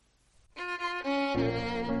Welcome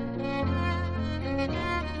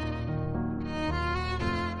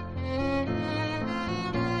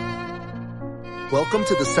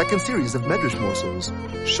to the second series of Medrash Morsels,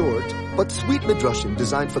 short but sweet midrashim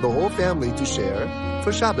designed for the whole family to share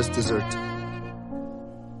for Shabbos dessert.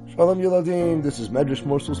 Shalom Yeladim, this is Medrash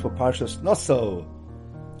Morsels for Parshas NOSSO.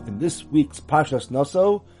 In this week's Parshas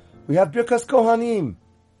NOSSO, we have Birkas Cohanim.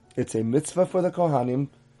 It's a mitzvah for the Cohanim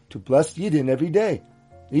to bless Yidden every day,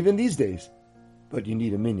 even these days. But you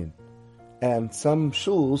need a minyan. And some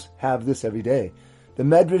shuls have this every day. The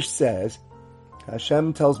Medrash says,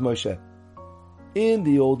 Hashem tells Moshe, in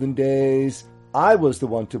the olden days, I was the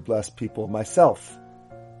one to bless people myself.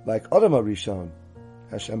 Like Adam HaRishon.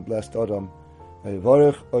 Hashem blessed Adam. And to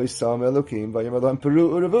Noach,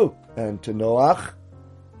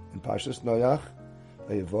 in Parshas Noach,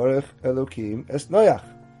 Vayivorech Elokim es Noach.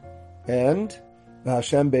 And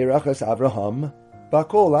Hashem beirach es Avraham.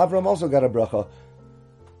 Bakol, Avram also got a bracha.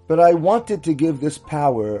 But I wanted to give this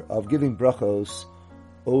power of giving brachos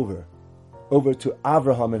over to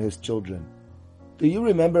Avraham and his children. Do you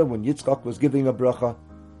remember when Yitzchak was giving a bracha?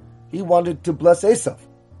 He wanted to bless Esav.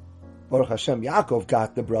 Baruch Hashem, Yaakov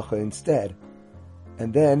got the bracha instead.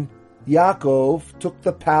 And then Yaakov took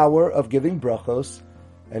the power of giving brachos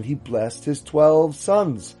and he blessed his 12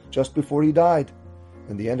 sons just before he died.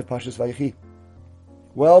 In the end of Parshas Vayechi.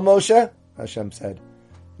 Well, Moshe, Hashem said,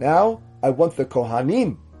 now I want the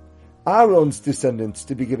Kohanim, Aaron's descendants,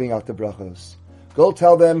 to be giving out the brachos. Go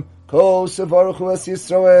tell them, Ko sevaruchu es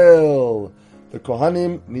Yisrael. The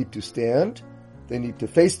Kohanim need to stand, they need to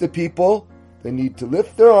face the people, they need to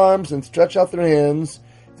lift their arms and stretch out their hands,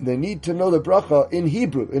 and they need to know the bracha in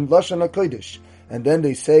Hebrew, in Lashon HaKodesh. And then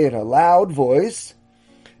they say in a loud voice,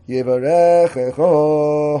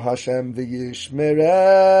 Yevarechecho Hashem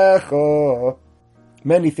v'yishmerecho.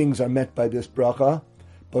 Many things are meant by this bracha,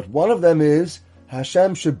 but one of them is,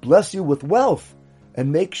 Hashem should bless you with wealth,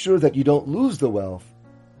 and make sure that you don't lose the wealth.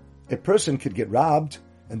 A person could get robbed,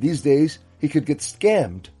 and these days, he could get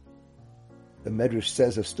scammed. The Medrash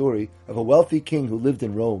says a story of a wealthy king who lived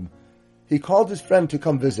in Rome. He called his friend to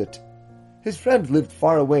come visit. His friend lived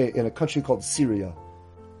far away in a country called Syria.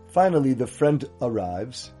 Finally, the friend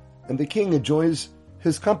arrives, and the king enjoys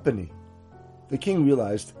his company. The king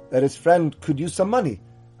realized that his friend could use some money,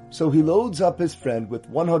 so he loads up his friend with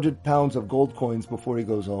 100 pounds of gold coins before he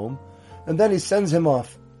goes home, and then he sends him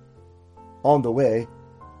off. On the way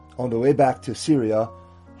back to Syria,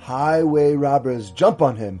 highway robbers jump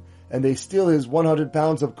on him, and they steal his 100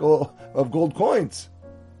 pounds of gold coins.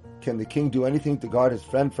 Can the king do anything to guard his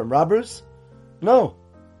friend from robbers? No.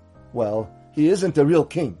 Well, he isn't a real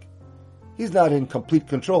king. He's not in complete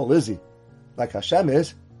control, is he? Like Hashem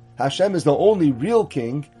is. Hashem is the only real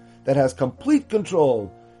king that has complete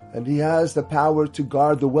control, and he has the power to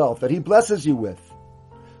guard the wealth that he blesses you with.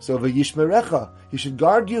 So v'yishmerecha, he should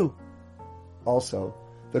guard you. Also,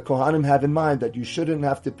 the Kohanim have in mind that you shouldn't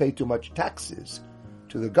have to pay too much taxes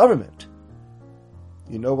to the government.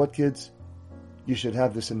 You know what, kids? You should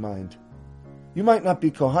have this in mind. You might not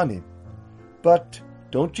be Kohanim, but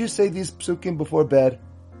don't you say these psukim before bed?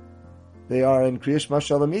 They are in Kriyash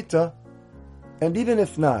Mashalamita, and even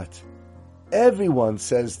if not, everyone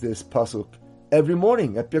says this pasuk every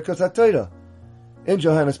morning at Birkas HaTorah. In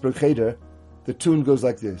Johannesburg Cheder, the tune goes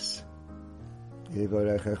like this.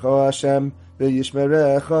 Yivarechecho Hashem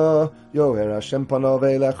v'yishmerecha, yoher Hashem panov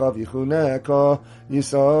elecha v'yichuneka,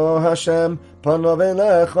 yisah Hashem panov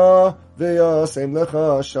elecha v'yasem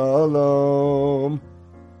lecha shalom.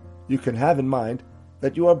 You can have in mind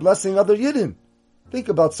that you are blessing other Yidden. Think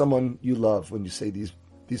about someone you love when you say these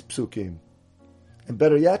psukim. And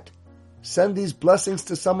better yet, send these blessings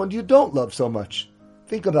to someone you don't love so much.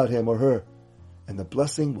 Think about him or her, and the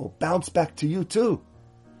blessing will bounce back to you too.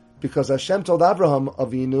 Because Hashem told Avraham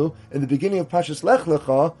Avinu in the beginning of Parshas Lech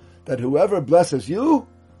Lecha that whoever blesses you,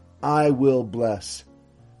 I will bless.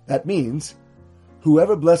 That means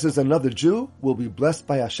whoever blesses another Jew will be blessed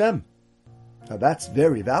by Hashem. Now that's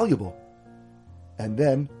very valuable. And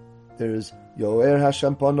then there's Yoer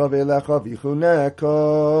Hashem panov elecha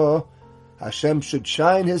v'yichuneka. Hashem should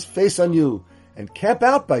shine His face on you and camp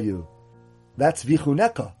out by you. That's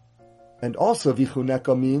vichuneka. And also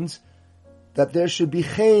vichuneka means that there should be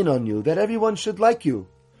chen on you, that everyone should like you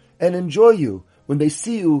and enjoy you. When they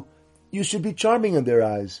see you, you should be charming in their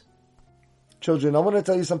eyes. Children, I want to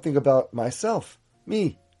tell you something about myself.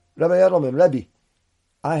 Me, Rabbi Edelman, Rebbe.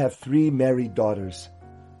 I have 3 married daughters,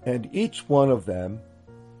 and each one of them,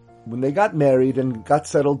 when they got married and got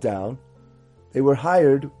settled down, they were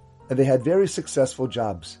hired and they had very successful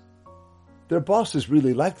jobs. Their bosses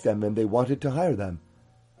really liked them and they wanted to hire them.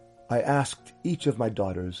 I asked each of my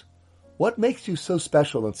daughters, What makes you so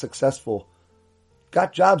special and successful?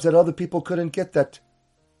 Got jobs that other people couldn't get that.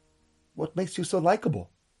 What makes you so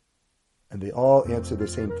likable? And they all answer the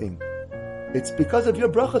same thing. It's because of your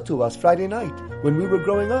bracha to us Friday night when we were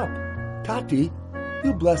growing up. Tati,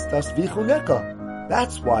 you blessed us vichuneka.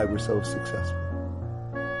 That's why we're so successful.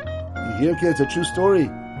 You hear, kids, a true story.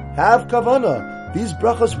 Have kavana. These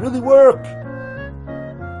brachas really work.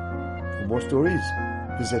 For more stories,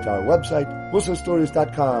 visit our website,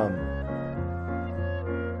 musarstories.com.